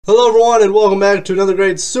Hello everyone and welcome back to another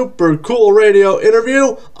great super cool radio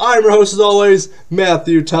interview. I'm your host as always,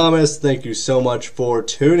 Matthew Thomas. Thank you so much for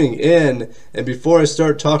tuning in. And before I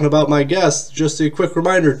start talking about my guests, just a quick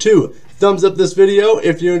reminder to thumbs up this video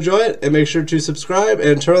if you enjoy it and make sure to subscribe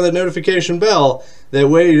and turn on the notification bell. That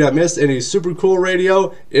way you don't miss any super cool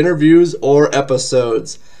radio interviews or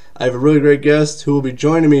episodes. I have a really great guest who will be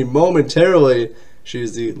joining me momentarily. She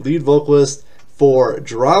is the lead vocalist for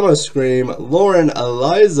DramaScream, Lauren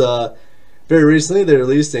Eliza. Very recently, they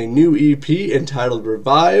released a new EP entitled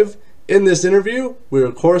Revive. In this interview, we're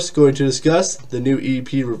of course going to discuss the new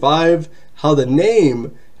EP Revive, how the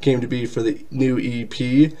name came to be for the new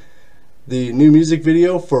EP, the new music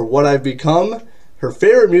video for What I've Become, her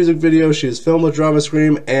favorite music video she has filmed with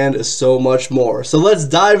DramaScream, and so much more. So let's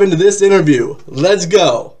dive into this interview. Let's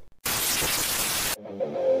go.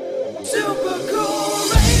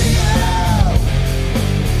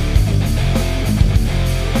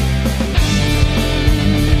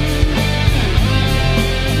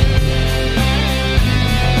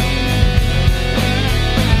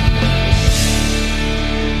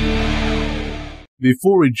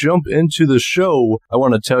 Before we jump into the show, I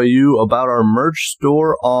want to tell you about our merch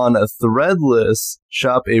store on Threadless.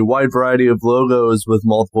 Shop a wide variety of logos with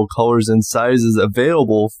multiple colors and sizes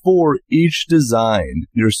available for each design.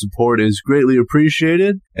 Your support is greatly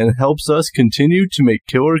appreciated and helps us continue to make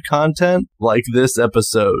killer content like this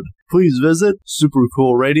episode. Please visit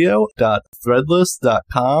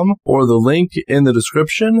supercoolradio.threadless.com or the link in the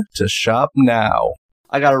description to shop now.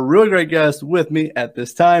 I got a really great guest with me at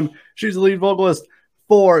this time. She's the lead vocalist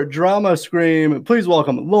for DramaScream. Please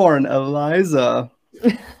welcome Lauren Eliza.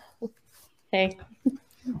 Hey.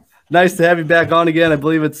 Nice to have you back on again. I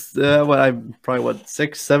believe it's probably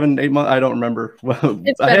 6, 7, 8 months. I don't remember. I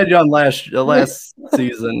had you on last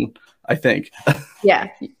season, I think. Yeah,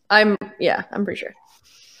 I'm pretty sure.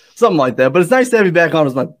 Something like that. But it's nice to have you back on.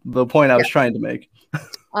 Is the point I was trying to make.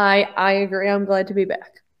 I agree. I'm glad to be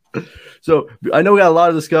back. So I know we got a lot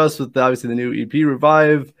to discuss with obviously the new EP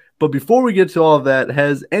Revive, but before we get to all of that,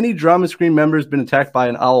 has any DramaScream members been attacked by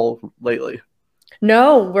an owl lately?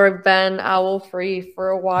 No, we've been owl free for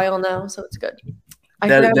a while now, so it's good.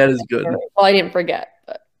 That is good. Well, I didn't forget,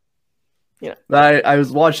 but yeah. I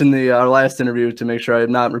was watching our last interview to make sure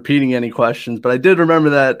I'm not repeating any questions, but I did remember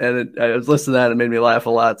that, and I was listening to that, and it made me laugh a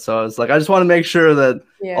lot. So I was like, I just want to make sure that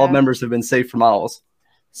all members have been safe from owls.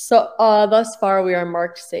 So thus far, we are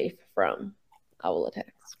marked safe from owl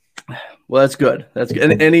attacks. Well, that's good. That's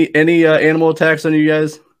good. Any animal attacks on you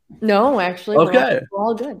guys? No, actually. Okay. We're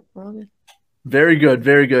all good. We're all good. Very good.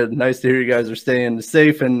 Very good. Nice to hear you guys are staying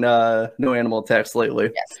safe and no animal attacks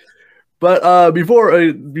lately. Yes. But before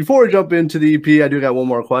we jump into the EP, I do got one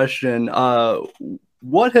more question.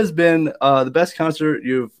 What has been the best concert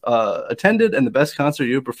you've attended and the best concert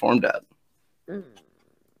you've performed at?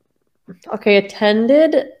 Okay,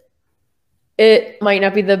 attended. It might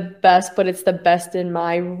not be the best, but it's the best in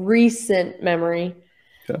my recent memory.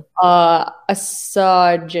 Okay. I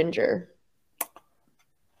saw Ginger.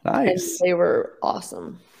 Nice. And they were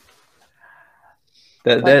awesome.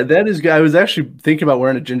 That is good. I was actually thinking about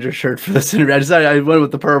wearing a Ginger shirt for this interview. I went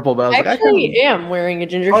with the purple, but I was I am wearing a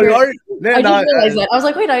Ginger shirt. Oh, man, I didn't realize that. I was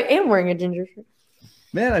like, wait, I am wearing a Ginger shirt.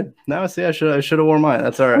 Man, now I see I should have worn mine.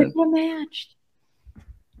 That's all right. We matched.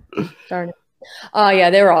 Darn it. Yeah,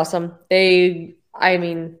 they were awesome.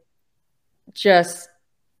 Just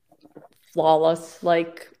flawless.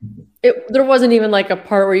 Like there wasn't even like a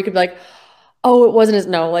part where you could be like, oh, it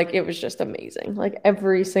wasn't it was just amazing. Like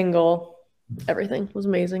everything was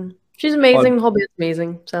amazing. She's amazing. The whole band's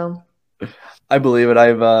amazing. So I believe it.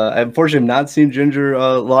 I've unfortunately not seen Ginger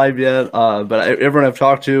live yet, but everyone I've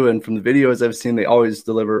talked to and from the videos I've seen, they always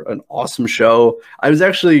deliver an awesome show. I was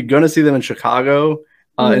actually going to see them in Chicago.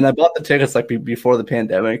 And I bought the tickets like before the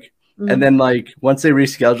pandemic. And then like once they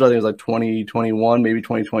rescheduled, I think it was like 2021, maybe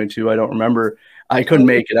 2022. I don't remember. I couldn't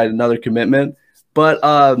make it. I had another commitment. But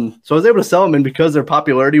so I was able to sell them. And because their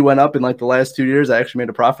popularity went up in like the last 2 years, I actually made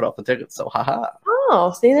a profit off the tickets. So haha.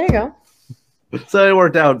 Oh, see, there you go. So it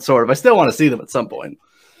worked out sort of. I still want to see them at some point.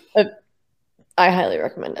 I highly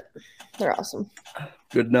recommend it. They're awesome.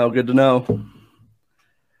 Good to know. Good to know.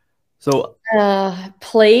 So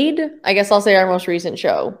played, I guess I'll say our most recent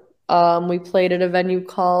show. We played at a venue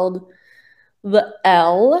called The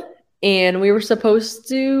L, and we were supposed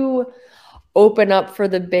to open up for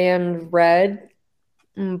the band Red,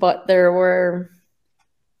 but there were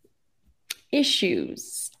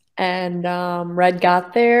issues, and Red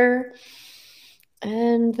got there,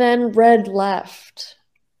 and then Red left.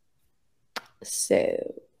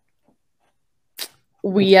 So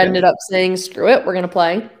we ended up saying, screw it, we're going to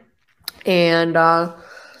play. And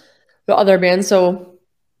the other band. So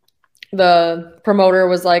the promoter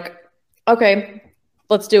was like, okay,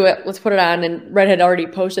 let's do it. Let's put it on. And Red had already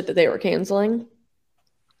posted that they were canceling.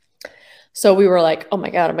 So we were like, oh my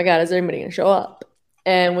God, is anybody going to show up?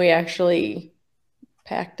 And we actually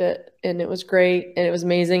packed it, and it was great, and it was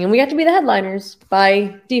amazing. And we got to be the headliners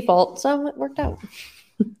by default. So it worked out.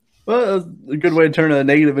 Well, that's a good way to turn a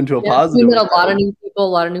negative into a positive. We met a lot of new people, a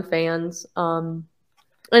lot of new fans. And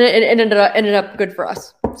it ended up good for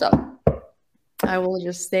us. So I will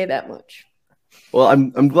just say that much. Well,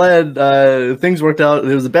 I'm glad things worked out.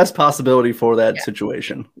 It was the best possibility for that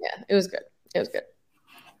situation. Yeah, it was good. It was good.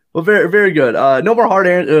 Well, very, very good. No more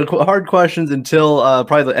hard questions until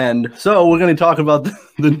probably the end. So we're going to talk about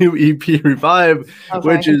the new EP Revive,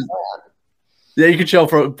 which is you can chill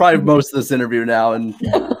for probably most of this interview now. And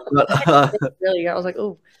really, I was like,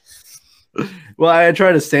 oh. Well, I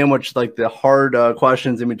try to sandwich like the hard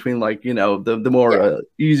questions in between, like the more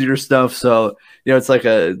easier stuff. So it's like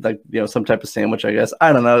some type of sandwich, I guess.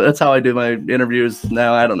 I don't know. That's how I do my interviews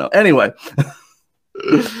now. I don't know. Anyway.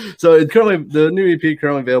 So the new EP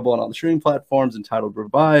currently available on all the streaming platforms, entitled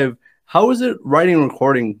Revive. How was it writing and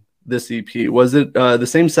recording this EP? Was it the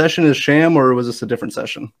same session as Sham, or was this a different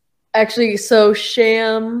session? Actually, so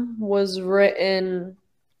Sham was written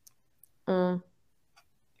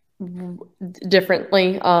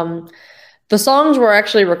differently. The songs were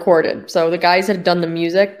actually recorded. So the guys had done the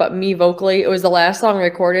music, but me vocally, it was the last song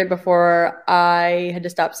recorded before I had to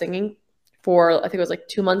stop singing for, I think it was like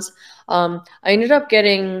 2 months. I ended up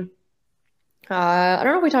getting, I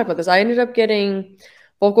don't know if we talked about this. I ended up getting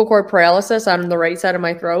vocal cord paralysis on the right side of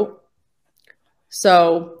my throat.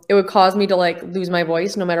 So it would cause me to like lose my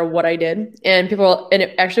voice no matter what I did. And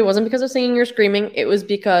it actually wasn't because of singing or screaming. It was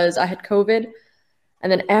because I had COVID.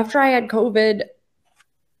 And then after I had COVID,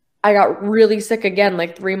 I got really sick again,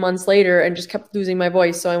 like 3 months later, and just kept losing my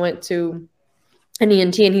voice. So I went to an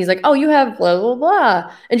ENT, and he's like, oh, you have blah, blah,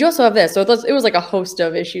 blah. And you also have this. So it was like a host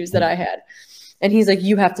of issues that I had. And he's like,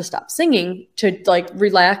 you have to stop singing to like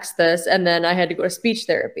relax this. And then I had to go to speech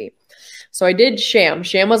therapy. So I did Sham.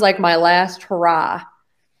 Sham was like my last hurrah.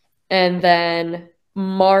 And then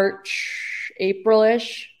March,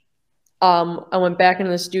 April-ish, I went back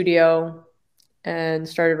into the studio and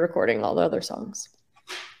started recording all the other songs.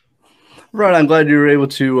 Right, I'm glad you were able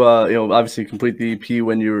to, obviously complete the EP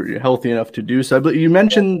when you're healthy enough to do so. But you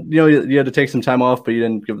mentioned, you had to take some time off, but you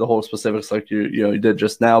didn't give the whole specifics like you did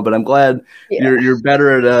just now. But I'm glad you're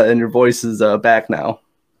better at and your voice is back now.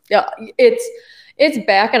 Yeah, it's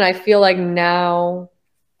back, and I feel like now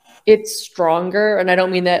it's stronger. And I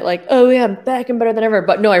don't mean that like, oh yeah, I'm back and better than ever.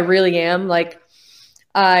 But no, I really am. Like,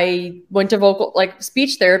 I went to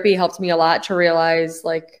speech therapy helped me a lot to realize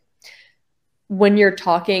like, when you're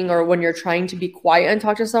talking or when you're trying to be quiet and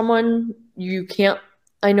talk to someone, you can't,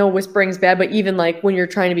 I know whispering's bad, but even like when you're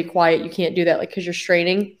trying to be quiet, you can't do that, like, because you're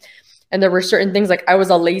straining. And there were certain things, like I was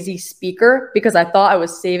a lazy speaker because I thought I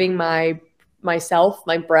was saving myself,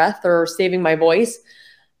 my breath, or saving my voice.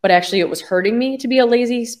 But actually it was hurting me to be a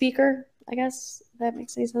lazy speaker, I guess, if that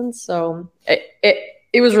makes any sense. So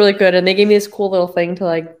it was really good. And they gave me this cool little thing to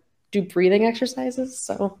like do breathing exercises.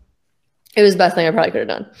 So it was the best thing I probably could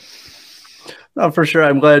have done. No, for sure.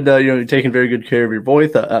 I'm glad you're taking very good care of your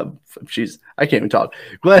voice. Jeez, I can't even talk.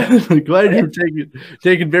 Glad you're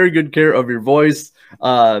taking very good care of your voice.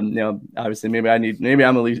 Obviously, maybe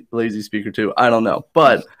I'm a lazy speaker too. I don't know,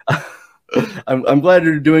 but I'm glad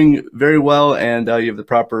you're doing very well, and you have the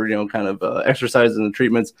proper kind of exercises and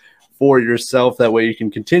treatments for yourself. That way, you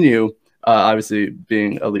can continue obviously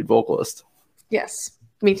being a lead vocalist. Yes,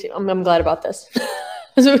 me too. I'm glad about this. It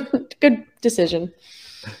was a good decision.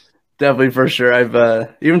 Definitely, for sure. I've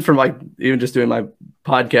even just doing my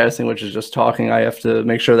podcasting, which is just talking, I have to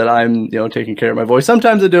make sure that I'm taking care of my voice.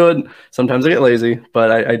 Sometimes I do it, sometimes I get lazy, but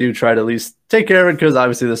I do try to at least take care of it, because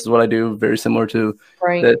obviously this is what I do, very similar to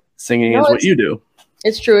that singing is what you do.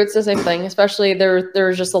 It's true. It's the same thing. Especially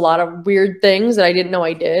there's just a lot of weird things that I didn't know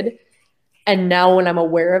I did, and now when I'm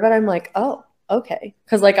aware of it, I'm like, oh, okay,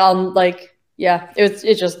 because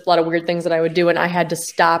it's just a lot of weird things that I would do, and I had to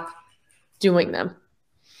stop doing them.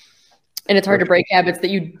 And it's hard to break habits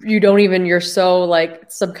that you don't even, you're so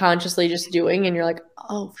like subconsciously just doing, and you're like,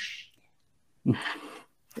 oh shit.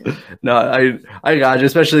 No, I got you,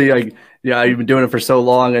 especially like, you've been doing it for so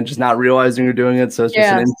long and just not realizing you're doing it. So it's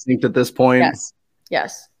just an instinct at this point.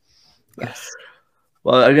 Yes.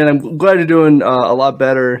 Well, again, I'm glad you're doing a lot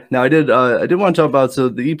better. Now I did want to talk about, so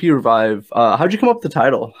the EP Revive, how'd you come up with the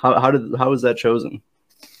title? How was that chosen?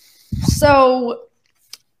 So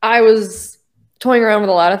I was toying around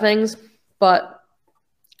with a lot of things, but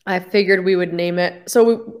I figured we would name it.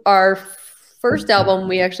 So our first album,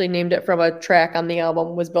 we actually named it from a track on the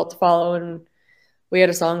album, was Built to Follow, and we had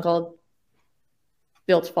a song called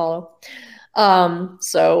Built to Follow.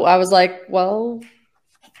 So I was like, well,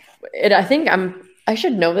 I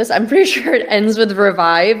should know this. I'm pretty sure it ends with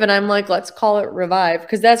Revive, and I'm like, let's call it Revive,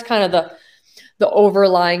 because that's kind of the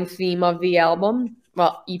overlying theme of the album,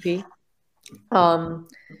 well, EP. When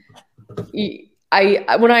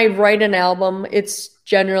I write an album, it's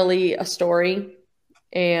generally a story,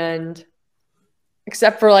 and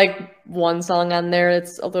except for like one song on there,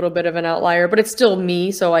 it's a little bit of an outlier, but it's still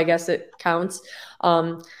me, so I guess it counts.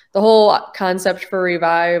 The whole concept for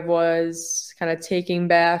Revive was kind of taking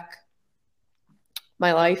back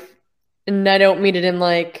my life, and I don't mean it in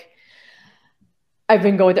like I've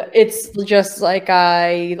been going to, it's just like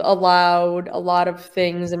I allowed a lot of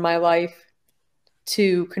things in my life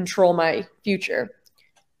to control my future.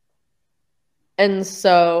 And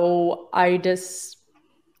so I just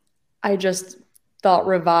thought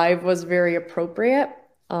Revive was very appropriate.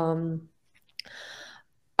 I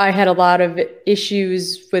had a lot of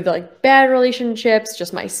issues with like bad relationships,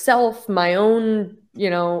 just myself, my own,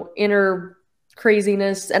 inner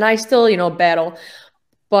craziness, and I still, battle,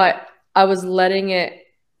 but I was letting it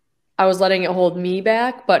hold me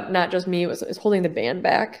back, but not just me, it was holding the band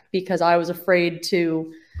back, because I was afraid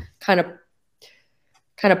to kind of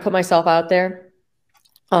put myself out there.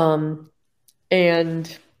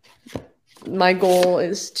 And my goal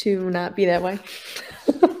is to not be that way.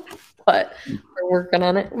 But we're working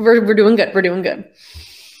on it. We're doing good. We're doing good.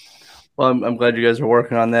 Well, I'm glad you guys are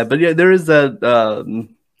working on that. But yeah, there is that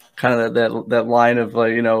kind of that line of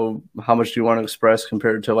like, how much do you want to express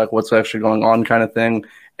compared to like what's actually going on kind of thing.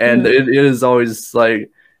 And it is always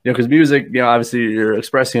like, because music, obviously you're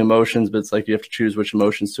expressing emotions, but it's like you have to choose which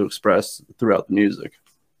emotions to express throughout the music.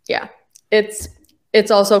 Yeah. It's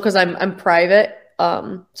also because I'm private.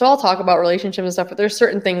 So I'll talk about relationships and stuff, but there's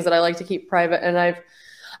certain things that I like to keep private, and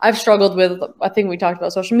I've struggled with. I think we talked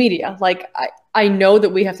about social media. Like I know that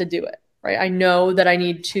we have to do it, right? I know that I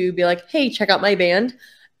need to be like, hey, check out my band.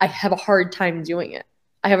 I have a hard time doing it.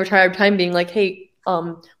 I have a hard time being like, hey,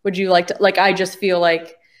 would you like to, like, I just feel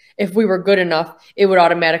like if we were good enough, it would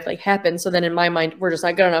automatically happen. So then in my mind, we're just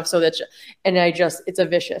not good enough. It's a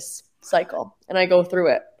vicious cycle, and I go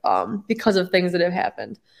through it because of things that have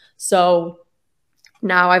happened. So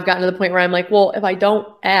now I've gotten to the point where I'm like, well, if I don't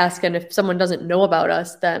ask, and if someone doesn't know about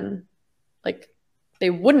us, then like they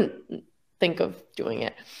wouldn't think of doing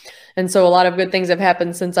it. And so a lot of good things have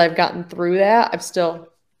happened since I've gotten through that. I'm still,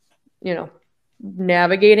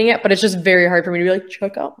 navigating it, but it's just very hard for me to be like,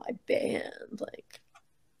 check out my band. Like,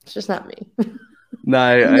 it's just not me.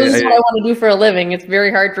 No, this is what I want to do for a living. It's very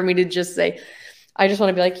hard for me to just say, I just want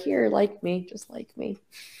to be like, here, like me, just like me.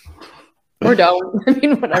 Or don't. I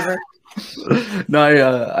mean, whatever.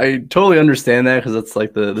 No, I totally understand that, because it's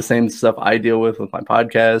like the same stuff I deal with my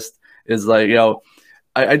podcast is like, I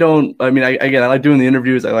like doing the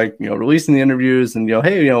interviews. I like, releasing the interviews and,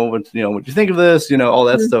 hey, what do you think of this? All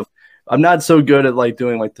that stuff. I'm not so good at like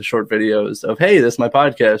doing like the short videos of, hey, this is my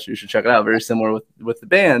podcast, you should check it out. Very similar with the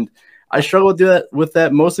band. I struggle with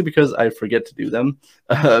that mostly because I forget to do them.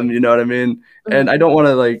 You know what I mean? Mm-hmm. And I don't want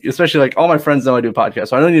to like, especially like all my friends know I do a podcast,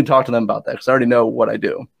 so I don't need to talk to them about that because I already know what I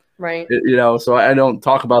do. Right. So I don't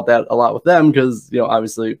talk about that a lot with them because,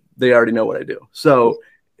 obviously they already know what I do. So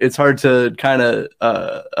it's hard to kind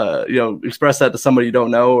of, express that to somebody you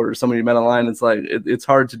don't know or somebody you met online. It's like, it's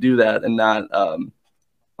hard to do that and not,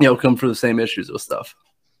 come through the same issues with stuff.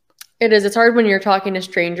 It is. It's hard when you're talking to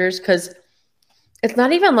strangers because it's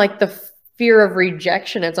not even like the fear of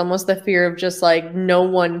rejection. It's almost the fear of just like no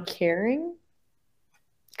one caring.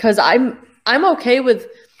 Because I'm okay with,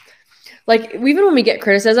 like, even when we get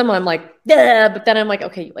criticism, I'm like, yeah, but then I'm like,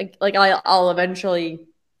 okay, like I'll eventually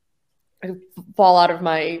fall out of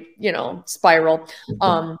my, spiral.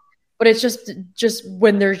 But it's just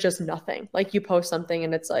when there's just nothing. Like you post something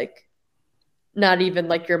and it's like not even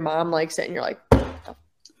like your mom likes it and you're like,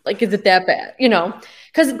 is it that bad?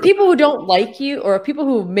 Because people who don't like you or people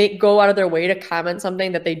who go out of their way to comment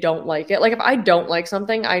something that they don't like it. Like if I don't like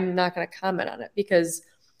something, I'm not going to comment on it because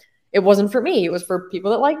it wasn't for me. It was for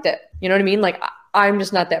people that liked it. You know what I mean? Like I'm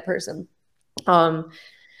just not that person. And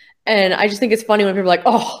I just think it's funny when people are like,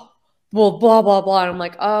 oh, well, blah, blah, blah. And I'm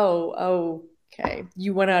like, oh, okay.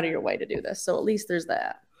 You went out of your way to do this. So at least there's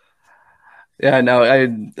that. Yeah, no, I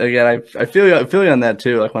feel you on that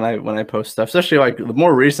too. Like when I post stuff, especially like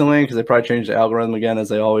more recently, because they probably changed the algorithm again as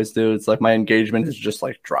they always do. It's like my engagement has just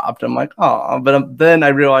like dropped. I'm like, oh, but then I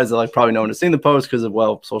realized that like probably no one has seen the post because of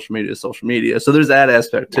social media is social media. So there's that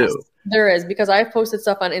aspect too. Yes, there is, because I've posted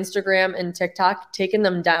stuff on Instagram and TikTok, taken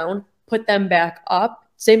them down, put them back up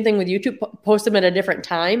Same thing with YouTube, post them at a different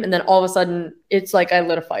time, and then all of a sudden it's like I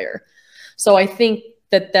lit a fire. So I think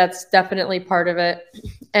that that's definitely part of it.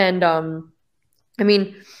 And I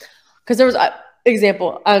mean, because there was an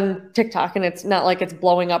example on TikTok, and it's not like it's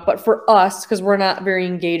blowing up, but for us, because we're not very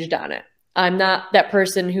engaged on it, I'm not that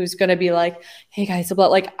person who's going to be like, hey guys,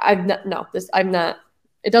 but like, I'm not,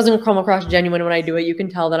 it doesn't come across genuine when I do it. You can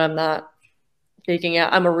tell that I'm not faking it.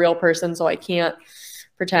 I'm a real person, so I can't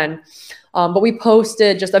pretend. But we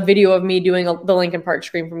posted just a video of me doing the Linkin Park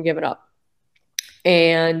scream from Give It Up.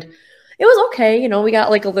 And it was okay. We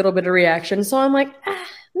got like a little bit of reaction. So I'm like,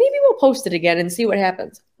 maybe we'll post it again and see what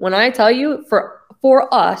happens. When I tell you,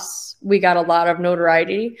 for us, we got a lot of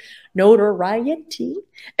notoriety,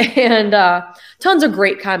 and tons of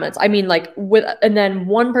great comments. I mean, like and then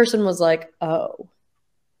one person was like, oh,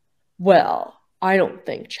 well, I don't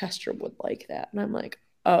think Chester would like that. And I'm like,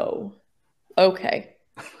 oh, okay.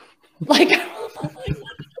 Like,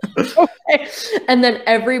 okay. And then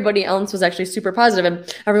everybody else was actually super positive,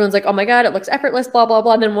 and everyone's like, oh my God, it looks effortless, blah, blah,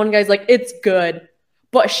 blah. And then one guy's like, it's good,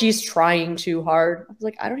 but she's trying too hard. I was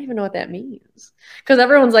like, I don't even know what that means. Because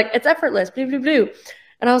everyone's like, it's effortless, blah, blah, blah.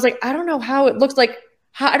 And I was like, I don't know how it looks like.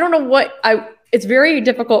 I don't know it's very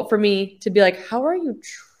difficult for me to be like, how are you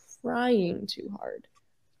trying too hard?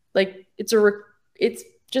 Like, it's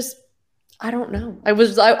just, I don't know. I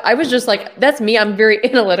was just like, that's me. I'm very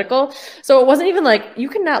analytical. So it wasn't even like, you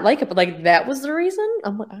cannot like it, but like, that was the reason.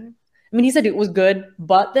 I'm like, I mean, he said it was good,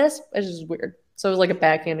 but it's just weird. So it was like a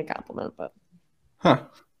backhanded compliment, but. Huh.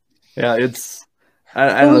 Yeah, it's,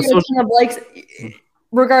 I don't know. Likes,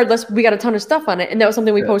 regardless, we got a ton of stuff on it. And that was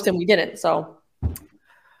something we posted and we didn't. So.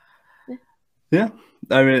 Yeah.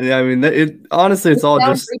 I mean, honestly, it's all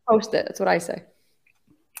just. Repost it. That's what I say.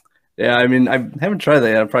 Yeah, I mean, I haven't tried that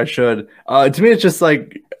yet. I probably should. To me, it's just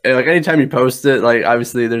like anytime you post it, like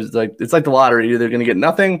obviously there's like it's like the lottery. You're either gonna get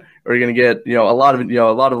nothing or you're gonna get a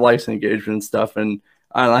lot of likes and engagement and stuff. And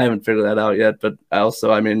I haven't figured that out yet. But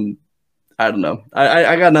I mean, I don't know.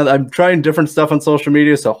 I got another. I'm trying different stuff on social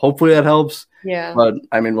media, so hopefully that helps. Yeah. But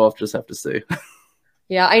I mean, we'll just have to see.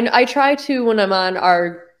 Yeah, I try to when I'm on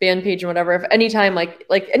our band page and whatever. If anytime like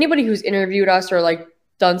anybody who's interviewed us or like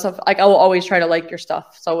done stuff, like I will always try to like your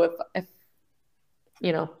stuff. So if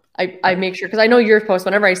I make sure, because I know your posts,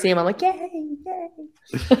 whenever I see them, I'm like, yay.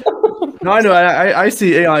 No, I know. I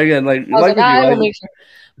see again like I will make sure.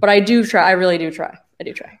 But I do try. I really do try. I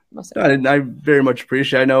do try. I very much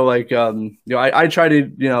appreciate. I know, like I try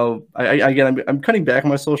to I'm cutting back on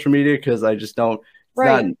my social media because I just don't. It's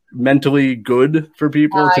not mentally good for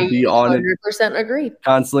people to be on it. 100% agree.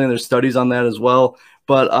 Constantly, and there's studies on that as well.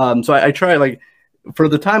 But so I try, like, for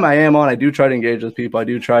the time I am on, I do try to engage with people. I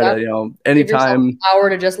do try to anytime an hour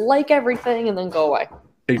to just like everything and then go away.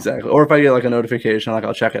 Exactly. Or if I get like a notification, like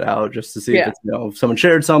I'll check it out just to see if it's if someone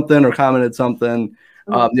shared something or commented something.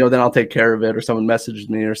 Then I'll take care of it, or someone messaged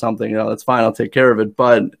me or something. That's fine. I'll take care of it,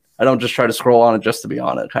 but I don't just try to scroll on it just to be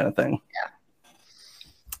on it, kind of thing. Yeah.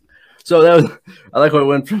 So I like what it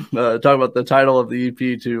went from talking about the title of the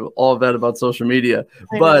EP to all of that about social media.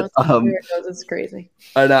 It's crazy.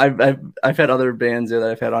 And I've had other bands that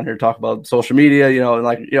I've had on here talk about social media, and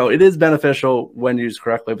like it is beneficial when used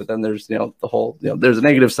correctly, but then there's the whole there's a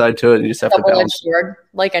negative side to it, and you just have to balance. Sword,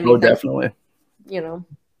 like anything. Oh, definitely.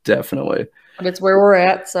 Definitely. But it's where we're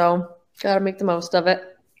at, so gotta make the most of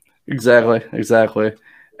it. Exactly.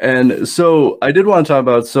 And so I did want to talk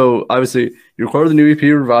about, so obviously you recorded the new EP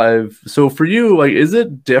Revive. So for you, like, is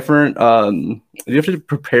it different? Do you have to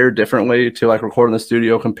prepare differently to like record in the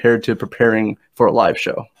studio compared to preparing for a live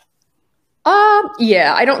show?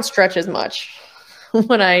 Yeah, I don't stretch as much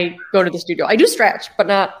when I go to the studio. I do stretch, but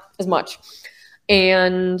not as much.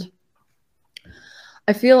 And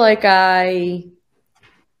I feel like I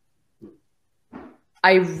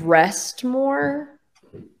rest more.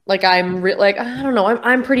 Like I don't know.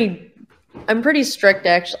 I'm pretty strict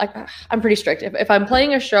actually. I'm pretty strict. If I'm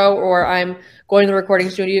playing a show or I'm going to the recording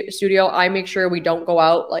studio, I make sure we don't go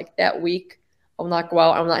out like that week. I will not go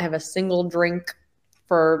out. I will not have a single drink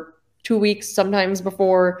for 2 weeks, sometimes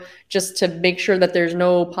before, just to make sure that there's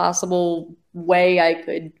no possible way I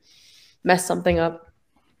could mess something up.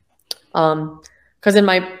 Because in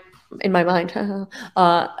my mind,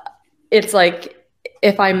 it's like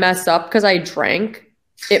if I mess up because I drank.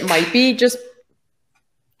 It might be just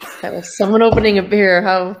that was someone opening a beer.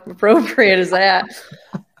 How appropriate is that?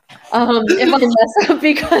 If I mess up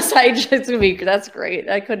because that's great.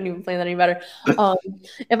 I couldn't even plan that any better.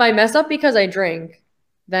 If I mess up because I drink,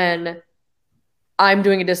 then I'm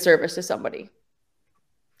doing a disservice to somebody.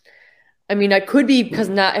 I mean, I could be because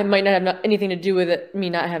it might not have anything to do with it, me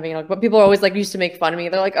not having it. But people are always like used to make fun of me.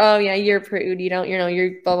 They're like, "Oh yeah, you're prude. You don't,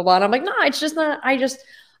 you're blah blah blah." And I'm like, "No, it's just not. I just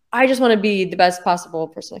want to be the best possible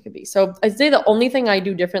person I could be." So I'd say the only thing I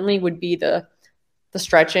do differently would be the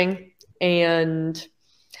stretching, and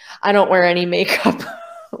I don't wear any makeup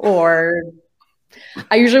or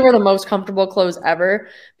I usually wear the most comfortable clothes ever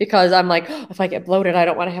because I'm like, oh, if I get bloated, I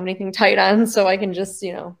don't want to have anything tight on, so I can just,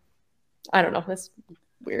 I don't know. That's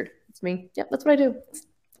weird. It's me. Yep, that's what I do. That's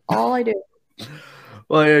all I do.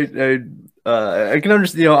 Well, I can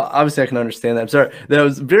understand. Obviously, I can understand that. I'm sorry. That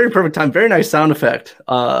was very perfect time. Very nice sound effect.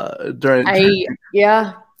 During.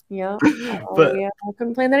 Yeah. But I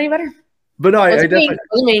couldn't plan that any better. But no, I definitely. It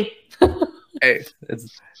was me. Hey,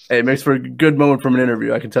 it makes for a good moment from an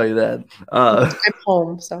interview. I can tell you that. I'm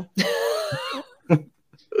home, so.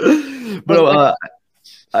 But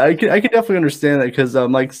I can definitely understand that because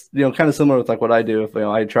like kind of similar with like what I do. If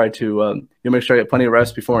I try to make sure I get plenty of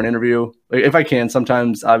rest before an interview, like, if I can.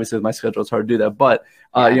 Sometimes, obviously, with my schedule, it's hard to do that. But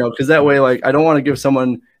because that way, like, I don't want to give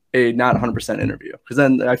someone a not 100% interview because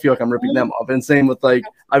then I feel like I'm ripping them off. And same with like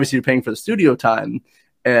obviously you're paying for the studio time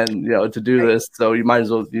and to do this, so you might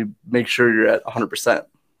as well make sure you're at 100%.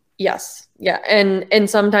 Yes, yeah, and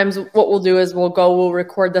sometimes what we'll do is we'll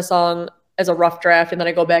record the song as a rough draft, and then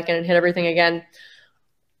I go back in and hit everything again.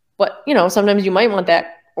 But sometimes you might want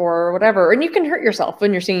that or whatever, and you can hurt yourself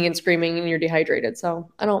when you're singing and screaming and you're dehydrated.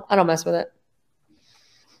 So I don't mess with it.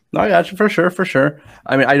 No, I got you for sure.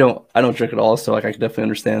 I mean, I don't drink at all, so like I can definitely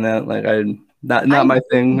understand that. Like not my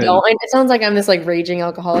thing. No, it sounds like I'm this like raging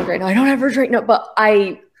alcoholic right now. I don't ever drink, no, but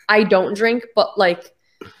I don't drink. But like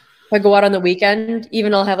if I go out on the weekend,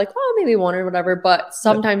 even I'll have like maybe one or whatever. But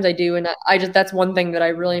sometimes I do, and I just that's one thing that I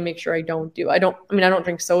really make sure I don't do. I don't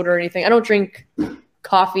drink soda or anything. I don't drink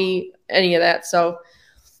coffee, any of that. So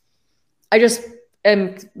I just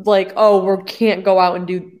am like, we can't go out and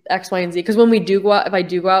do X, Y, and Z. Because when we do go out, if I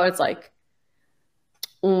do go out, it's like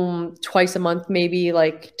twice a month, maybe,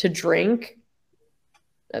 like to drink.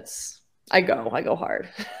 I go hard.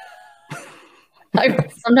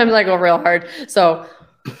 Sometimes I go real hard. So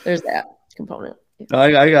there's that component.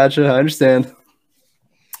 I gotcha. I understand.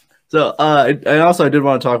 So and also I did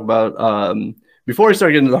want to talk about before we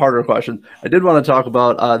start getting to the harder questions, I did want to talk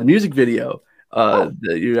about the music video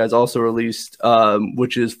that you guys also released,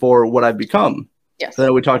 which is For What I've Become. Yes.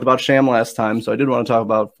 So we talked about Sham last time, so I did want to talk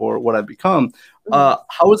about For What I've Become. How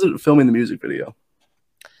was it filming the music video?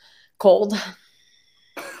 Cold.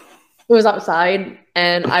 It was outside,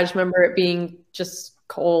 and I just remember it being just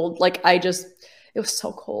cold. Like it was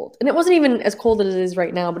so cold, and it wasn't even as cold as it is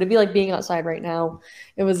right now. But it'd be like being outside right now.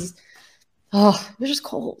 It was just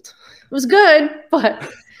cold. It was good,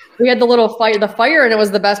 but we had the fire, and it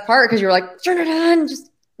was the best part because you were like, turn it on,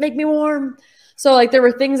 just make me warm. So like there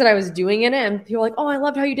were things that I was doing in it, and people were like, oh, I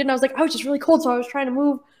loved how you did. And I was like, I was just really cold, so I was trying to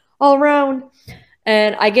move all around.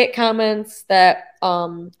 And I get comments that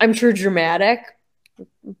I'm sure dramatic,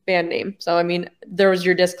 band name. So I mean, there was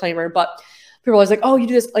your disclaimer, but people are always like, oh, you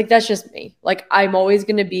do this, like that's just me. Like I'm always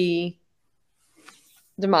gonna be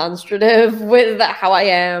demonstrative with how I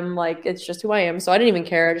am. Like it's just who I am. So I didn't even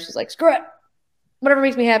care. I was just like, screw it. Whatever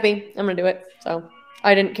makes me happy, I'm gonna do it. So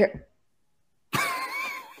I didn't care.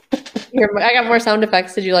 Here, I got more sound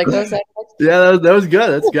effects. Did you like those sound effects? Yeah, that was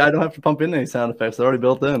good. That's good. I don't have to pump in any sound effects. They're already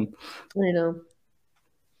built in. I know.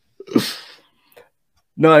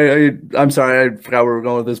 No, I'm sorry. I forgot where we're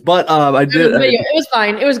going with this, but I did. It was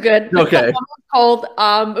fine. It was good. Okay. It was cold.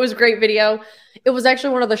 It was a great video. It was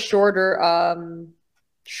actually one of the shorter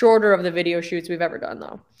of the video shoots we've ever done,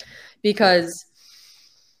 though, because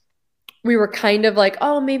we were kind of like,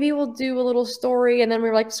 oh, maybe we'll do a little story, and then we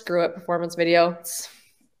were like, screw it, performance video. It's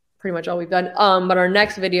pretty much all we've done. But our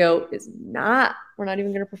next video is not. We're not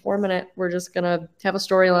even going to perform in it. We're just going to have a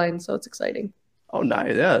storyline, so it's exciting. Oh,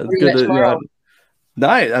 nice. Yeah, it's good.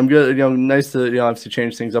 Nice. I'm good. Nice to obviously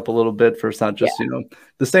change things up a little bit for it's not just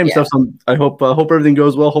the same stuff. So I hope everything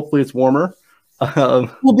goes well. Hopefully it's warmer.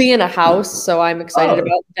 We'll be in a house, so I'm excited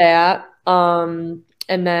about that. And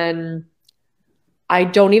then I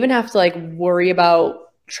don't even have to like worry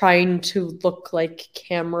about trying to look like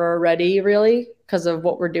camera ready, really, because of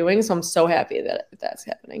what we're doing. So I'm so happy that that's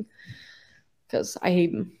happening, because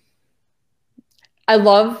I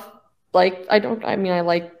love. Like,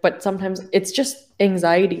 but sometimes it's just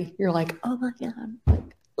anxiety. You're like, oh my God,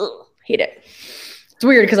 ugh, hate it. It's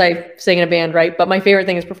weird because I sing in a band, right? But my favorite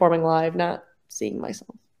thing is performing live, not seeing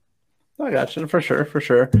myself. I got you, for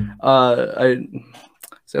sure. I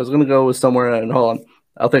was going to go with somewhere, and hold on,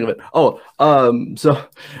 I'll think of it. So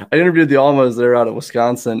I interviewed the Almas. They're out of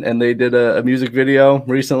Wisconsin, and they did a music video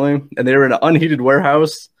recently, and they were in an unheated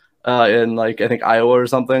warehouse. in like I think Iowa or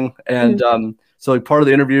something, and Mhm. so like part of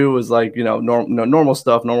the interview was like normal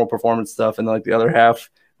stuff, normal performance stuff, and like the other half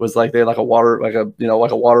was like they had like a water like a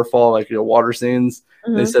like a waterfall like water scenes.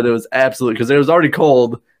 They Mhm. said it was absolutely because it was already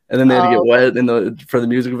cold, and then they had to get Oh, wet in the for the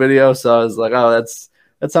music video. So I was like, oh,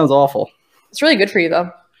 that sounds awful. it's really good for you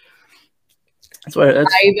though. That's why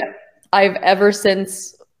that's I've ever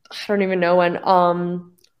since I don't even know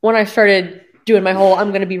when I started doing my whole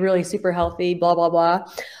I'm gonna be really super healthy, blah blah blah.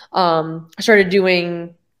 I started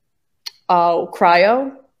doing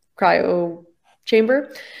cryo chamber,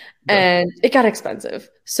 okay. and it got expensive.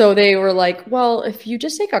 So they were like, well, if you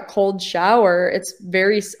just take a cold shower, it's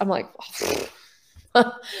very I'm like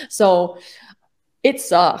so it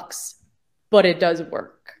sucks, but it does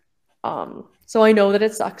work. So I know that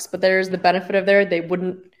it sucks, but there's the benefit of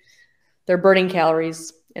they're burning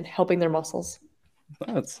calories and helping their muscles.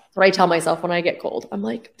 That's That's what I tell myself when I get cold. I'm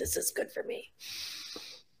like, this is good for me.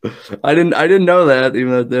 I didn't know that.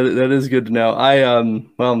 Even though that is good to know. I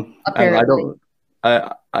Apparently.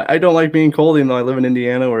 don't I don't like being cold, even though I live in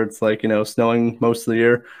Indiana where it's like snowing most of the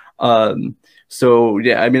year. So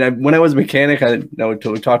yeah, I mean, when I was a mechanic, I know we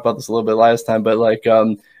talked about this a little bit last time, but like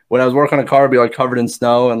when I was working on a car, it'd be like covered in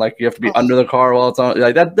snow, and like you have to be Oh, under the car while it's on.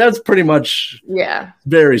 Like that's pretty much yeah.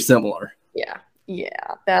 very similar. Yeah.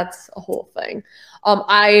 Yeah. That's a whole thing.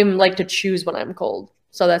 I like to choose when I'm cold.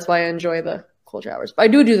 So that's why I enjoy the cold showers. But I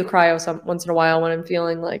do the cryo some once in a while when I'm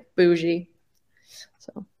feeling like bougie.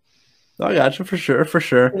 So I gotcha for sure, for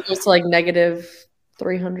sure. it goes to like negative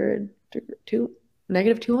 300 to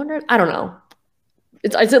negative 200. I don't know.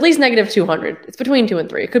 It's at least negative 200. It's between 2 and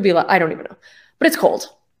 3. It could be like, I don't even know. But it's cold.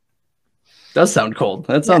 Does sound cold.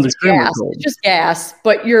 That Yeah, sounds it's extremely gas. cold. It's just gas,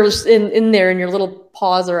 but you're in there and your little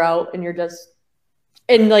paws are out and you're just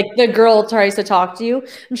and like the girl tries to talk to you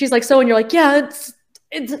and she's like, so, and you're like, yeah,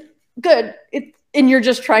 it's good. And you're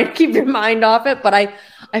just trying to keep your mind off it. But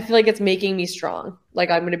I feel like it's making me strong. Like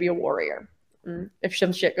I'm gonna be a warrior. If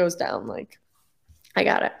some shit goes down, like I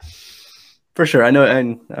got it. For sure. I know,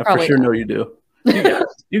 and I for Probably sure not. know you do. You got it.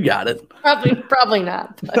 You got it. Probably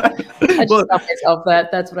not. But I just Well, tell myself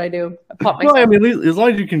that's what I do. I pump no, I myself. mean, as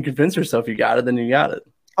long as you can convince yourself you got it, then you got it.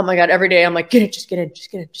 Oh my god, every day I'm like, get it, just get in, just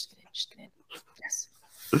get in, just get in, just get in. Yes.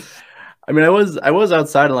 I mean, I was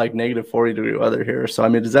outside in like negative 40-degree weather here, so I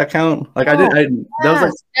mean, does that count? Like, I did. Oh, That was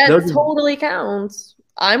like yes, that that was totally counts.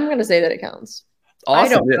 I'm gonna say that it counts. I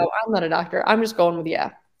awesome. don't Yeah, know. I'm not a doctor. I'm just going with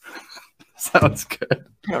yeah. sounds good.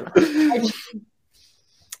 I don't know.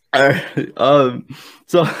 All right.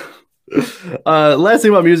 So, last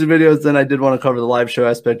thing about music videos, then I did want to cover the live show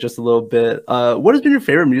aspect just a little bit. What has been your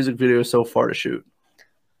favorite music video so far to shoot?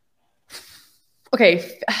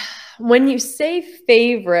 Okay, when you say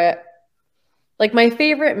favorite, like my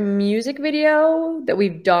favorite music video that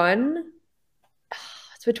we've done,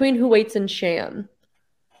 it's between Who Waits and Sham.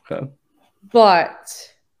 Okay.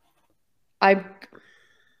 But I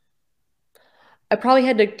I probably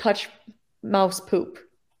had to touch mouse poop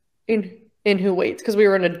in Who Waits because we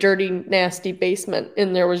were in a dirty, nasty basement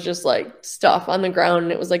and there was just like stuff on the ground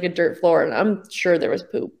and it was like a dirt floor and I'm sure there was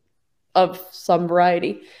poop of some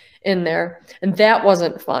variety in there and that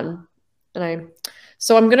wasn't fun.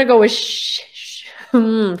 So I'm gonna go with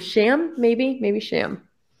Sham, maybe Sham.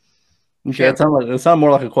 Okay, Sham. it sounded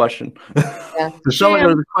more like a question. Yeah, It sounded like there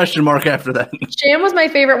was a question mark after that. Sham was my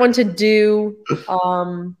favorite one to do,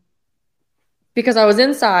 because I was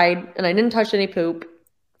inside and I didn't touch any poop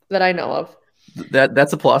that I know of.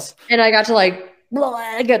 That's a plus. And I got to like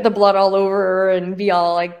get the blood all over and be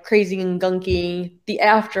all like crazy and gunky. The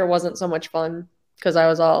after wasn't so much fun because I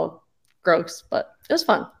was all gross, but it was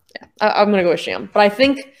fun. Yeah, I'm gonna go with Sham. But I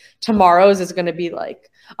think tomorrow's is gonna be like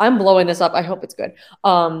I'm blowing this up. I hope it's good.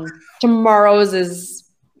 Tomorrow's is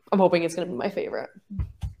I'm hoping it's gonna be my favorite.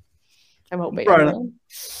 I'm hoping. Right.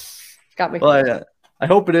 Got me. Well, I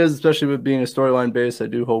hope it is, especially with being a storyline based. I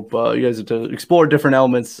do hope you guys get to explore different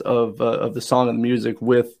elements of the song and the music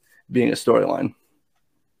with being a storyline.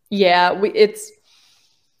 Yeah, it's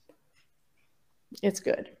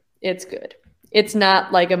good. It's good. It's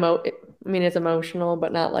not like I mean, it's emotional,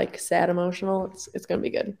 but not like sad emotional. It's gonna be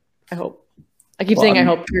good. I hope. I keep saying I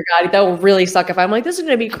hope. Dear God, that will really suck if I'm like this is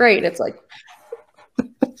gonna be great. It's like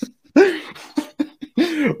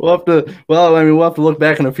we'll have to look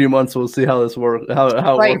back in a few months. We'll see how this works. How it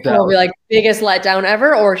worked out. We'll be like biggest letdown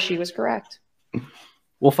ever, or she was correct.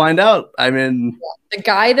 We'll find out. I mean, the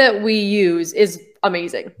guy that we use is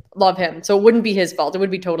amazing. Love him. So it wouldn't be his fault. It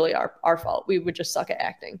would be totally our fault. We would just suck at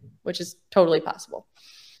acting, which is totally possible.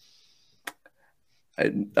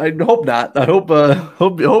 I hope not. I hope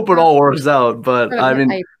it all works out. But I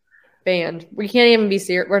mean, band. We can't even be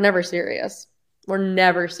serious. We're never serious. We're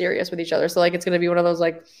never serious with each other. So like it's gonna be one of those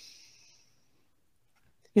like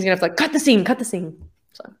he's gonna have to like cut the scene.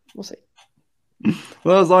 So we'll see.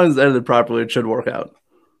 Well, as long as it's edited properly, it should work out.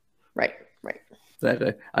 Right.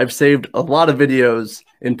 Exactly. I've saved a lot of videos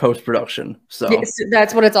in post-production, so yes,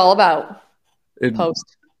 that's what it's all about.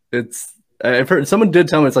 Post. I've heard someone did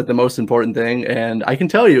tell me it's like the most important thing, and I can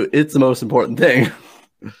tell you it's the most important thing.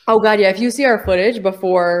 Oh God, yeah. If you see our footage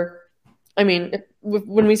before, when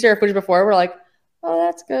we see our footage before, we're like, oh,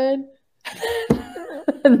 that's good.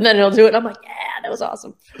 And then he'll do it. And I'm like, yeah, that was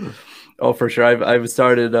awesome. Oh, for sure. I've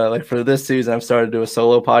started like for this season, I've started to do a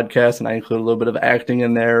solo podcast, and I include a little bit of acting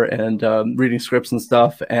in there and reading scripts and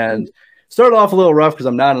stuff. And started off a little rough because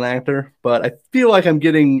I'm not an actor, but I feel like I'm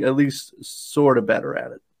getting at least sort of better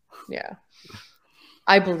at it. Yeah,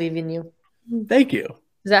 I believe in you. Thank you.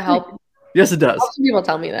 Does that help? Yes, it does. Some people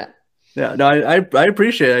tell me that. Yeah, no, I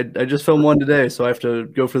appreciate it. I just filmed one today, so I have to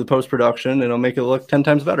go for the post production, and it'll make it look 10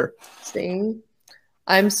 times better. See.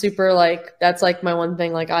 I'm super like that's like my one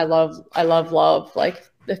thing. Like I love. Like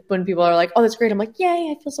when people are like, "Oh, that's great," I'm like, "Yay!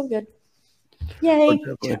 I feel so good. Yay!"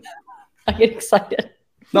 Oh, I get excited.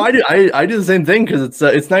 No, I do. I do the same thing because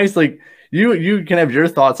it's nice. Like you can have your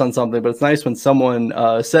thoughts on something, but it's nice when someone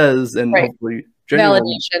says and hopefully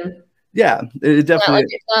validation. Yeah, it definitely.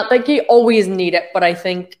 It's not like you always need it, but I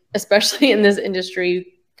think especially in this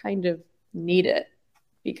industry, kind of need it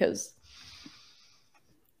because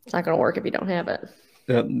it's not going to work if you don't have it.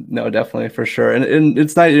 No, definitely, for sure. And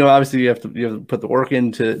it's nice, obviously you have to put the work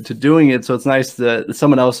into doing it. So it's nice that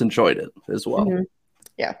someone else enjoyed it as well. Mm-hmm.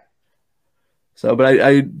 Yeah. So, but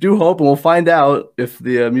I do hope, and we'll find out if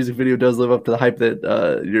the music video does live up to the hype that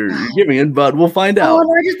you're giving it, but we'll find out.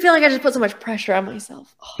 Oh, I just feel like I just put so much pressure on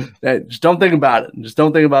myself. Just don't think about it. Just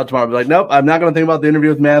don't think about it tomorrow. Be like, nope, I'm not going to think about the interview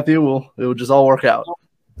with Matthew. It will just all work out.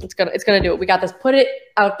 It's gonna do it. We got this. Put it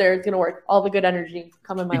out there. It's gonna work. All the good energy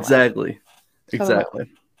coming my way. Exactly.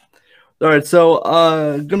 All right, so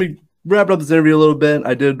gonna be wrapping up this interview a little bit.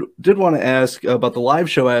 I did want to ask about the live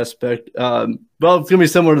show aspect. Well, it's gonna be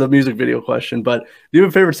similar to the music video question, but do you have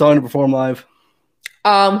a favorite song to perform live?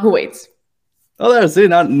 Who Waits? Oh, that was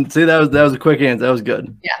a quick answer. That was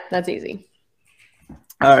good. Yeah, that's easy.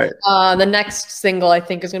 All right. The next single I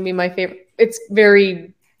think is gonna be my favorite.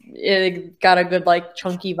 It got a good like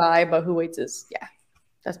chunky vibe, but Who Waits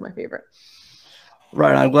that's my favorite.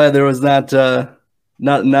 Right. I'm glad there was not a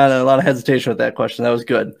lot of hesitation with that question. That was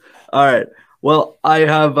good. All right. Well, I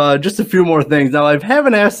have just a few more things. Now, I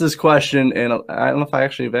haven't asked this question, and I don't know if I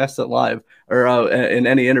actually have asked it live or in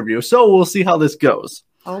any interview. So we'll see how this goes.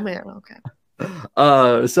 Oh, man. Okay.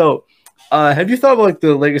 So have you thought about like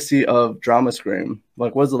the legacy of DramaScream?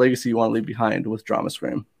 Like, what's the legacy you want to leave behind with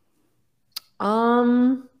DramaScream?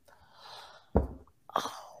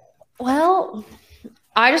 Well,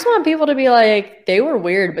 I just want people to be like, they were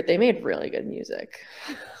weird, but they made really good music.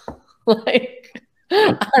 Like,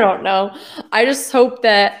 I don't know. I just hope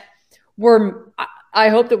that I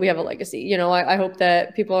hope that we have a legacy. I hope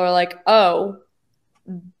that people are like, oh,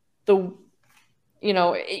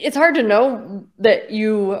 it's hard to know that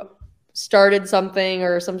you started something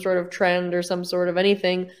or some sort of trend or some sort of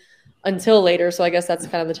anything until later. So I guess that's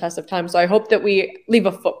kind of the test of time. So I hope that we leave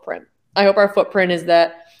a footprint. I hope our footprint is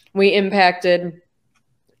that we impacted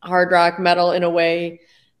hard rock metal in a way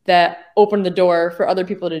that opened the door for other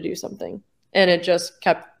people to do something. And it just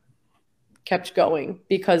kept going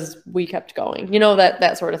because we kept going,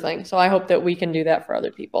 that sort of thing. So I hope that we can do that for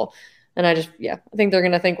other people. And I think they're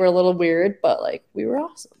going to think we're a little weird, but like we were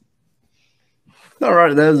awesome. All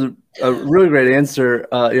right. That was a really great answer.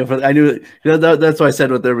 I knew that's why I said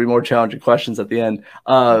there'd be more challenging questions at the end.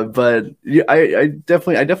 But I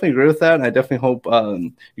definitely agree with that. And I definitely hope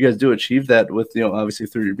you guys do achieve that with, obviously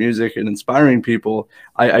through your music and inspiring people.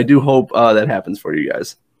 I do hope that happens for you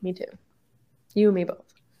guys. Me too. You and me both.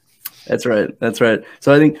 That's right.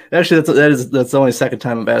 So I think actually that's the only second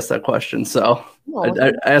time I've asked that question. So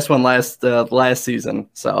I asked one last season.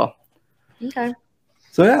 So okay.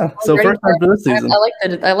 So yeah. So first time for this season.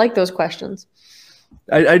 I like those questions.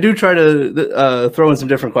 I do try to throw in some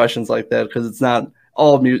different questions like that because it's not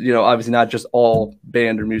all obviously not just all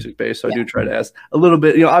band or music based. So I do try to ask a little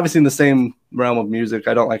bit, obviously in the same realm of music.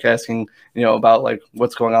 I don't like asking, about like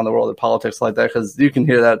what's going on in the world of politics like that because you can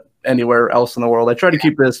hear that anywhere else in the world. I try to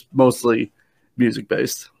keep this mostly music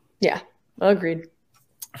based. Yeah, agreed.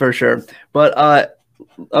 For sure. But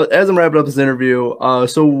as I'm wrapping up this interview,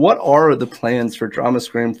 so what are the plans for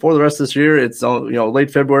DramaScream for the rest of this year? It's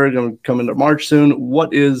late February, going to come into March soon.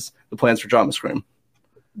 What is the plans for DramaScream?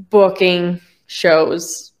 Booking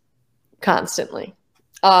shows constantly.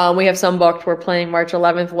 We have some booked. We're playing March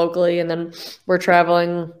 11th locally, and then we're traveling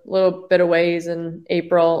a little bit of ways in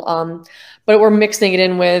April. But we're mixing it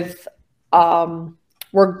in with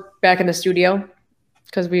we're back in the studio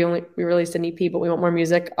because we released an EP, but we want more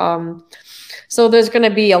music. So there's going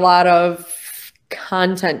to be a lot of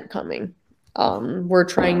content coming. We're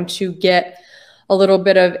trying to get a little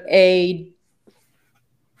bit of a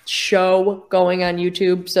show going on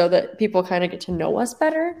YouTube so that people kind of get to know us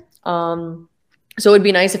better. So it'd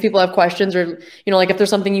be nice if people have questions or, like if there's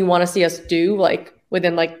something you want to see us do, like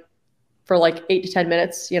within for 8 to 10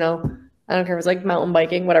 minutes, I don't care if it's like mountain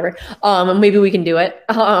biking, whatever. Maybe we can do it.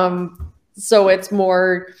 So it's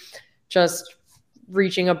more just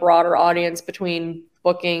reaching a broader audience between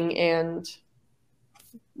booking and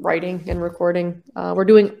writing and recording. We're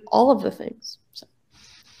doing all of the things. So.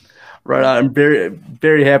 Right on. I'm very,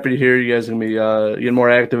 very happy to hear you guys are gonna be getting more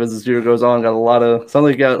active as this year goes on. Got a lot of sounds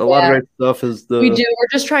like you got a lot of great stuff. We do. We're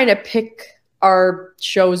just trying to pick our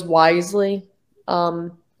shows wisely.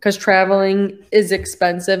 Because traveling is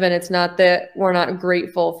expensive, and it's not that we're not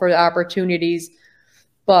grateful for the opportunities,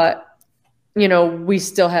 but we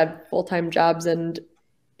still have full-time jobs, and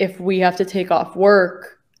if we have to take off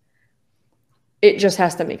work, it just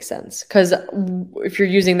has to make sense. Because if you're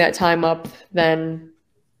using that time up, then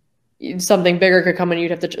something bigger could come and you'd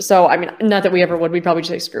have to. So, I mean, not that we ever would. We'd probably just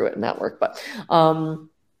say screw it and not work. But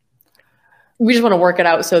we just want to work it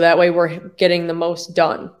out so that way we're getting the most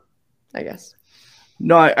done, I guess.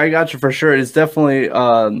 No, I got you for sure. It's definitely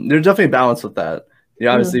there's definitely a balance with that.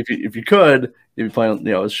 Obviously, if you could, you'd be playing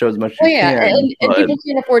shows as much as you can. And people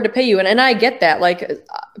can't afford to pay you, and I get that. Like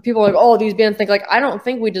people are like, oh, these bands think I don't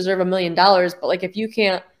think we deserve $1 million, but if you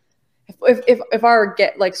can't, if our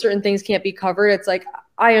certain things can't be covered, it's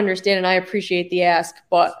I understand and I appreciate the ask,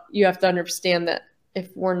 but you have to understand that if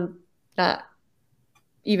we're not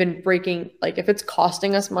even breaking, if it's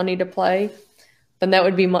costing us money to play, then that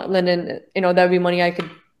would be that would be money I could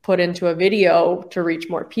put into a video to reach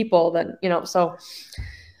more people than, so,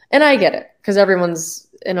 and I get it because everyone's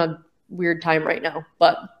in a weird time right now,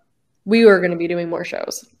 but we are going to be doing more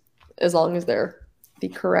shows as long as they're the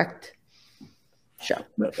correct show.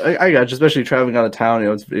 I got you, especially traveling out of town,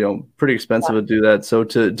 it's pretty expensive to do that. So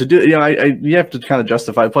to do, you have to kind of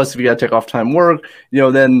justify. Plus, if you got to take off time work,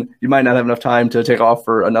 then you might not have enough time to take off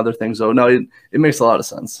for another thing. So no, it makes a lot of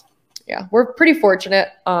sense. Yeah, we're pretty fortunate.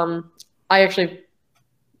 I actually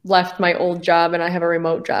left my old job and I have a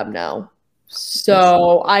remote job now.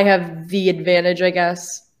 So I have the advantage, I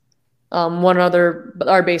guess.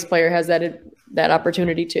 Our bass player has that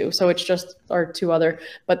opportunity too. So it's just our two other,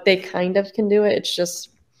 but they kind of can do it. It's just,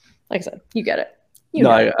 like I said, you get it.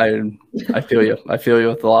 I feel you. I feel you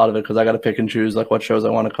with a lot of it because I got to pick and choose what shows I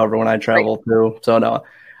want to cover when I travel too. So no,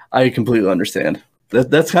 I completely understand.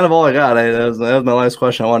 That's kind of all I got. That was my last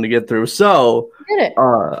question I wanted to get through. So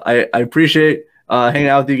I appreciate hanging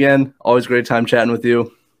out with you again. Always great time chatting with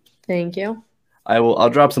you. Thank you. I'll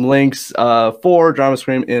drop some links for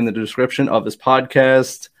DramaScream in the description of this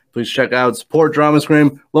podcast. Please check out, support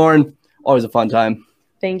DramaScream. Lauren, always a fun time.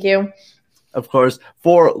 Thank you. Of course,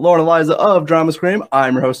 for Lauren Eliza of DramaScream,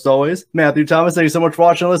 I'm your host always, Matthew Thomas. Thank you so much for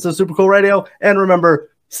watching and listening to Super Cool Radio. And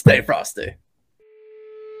remember, stay frosty.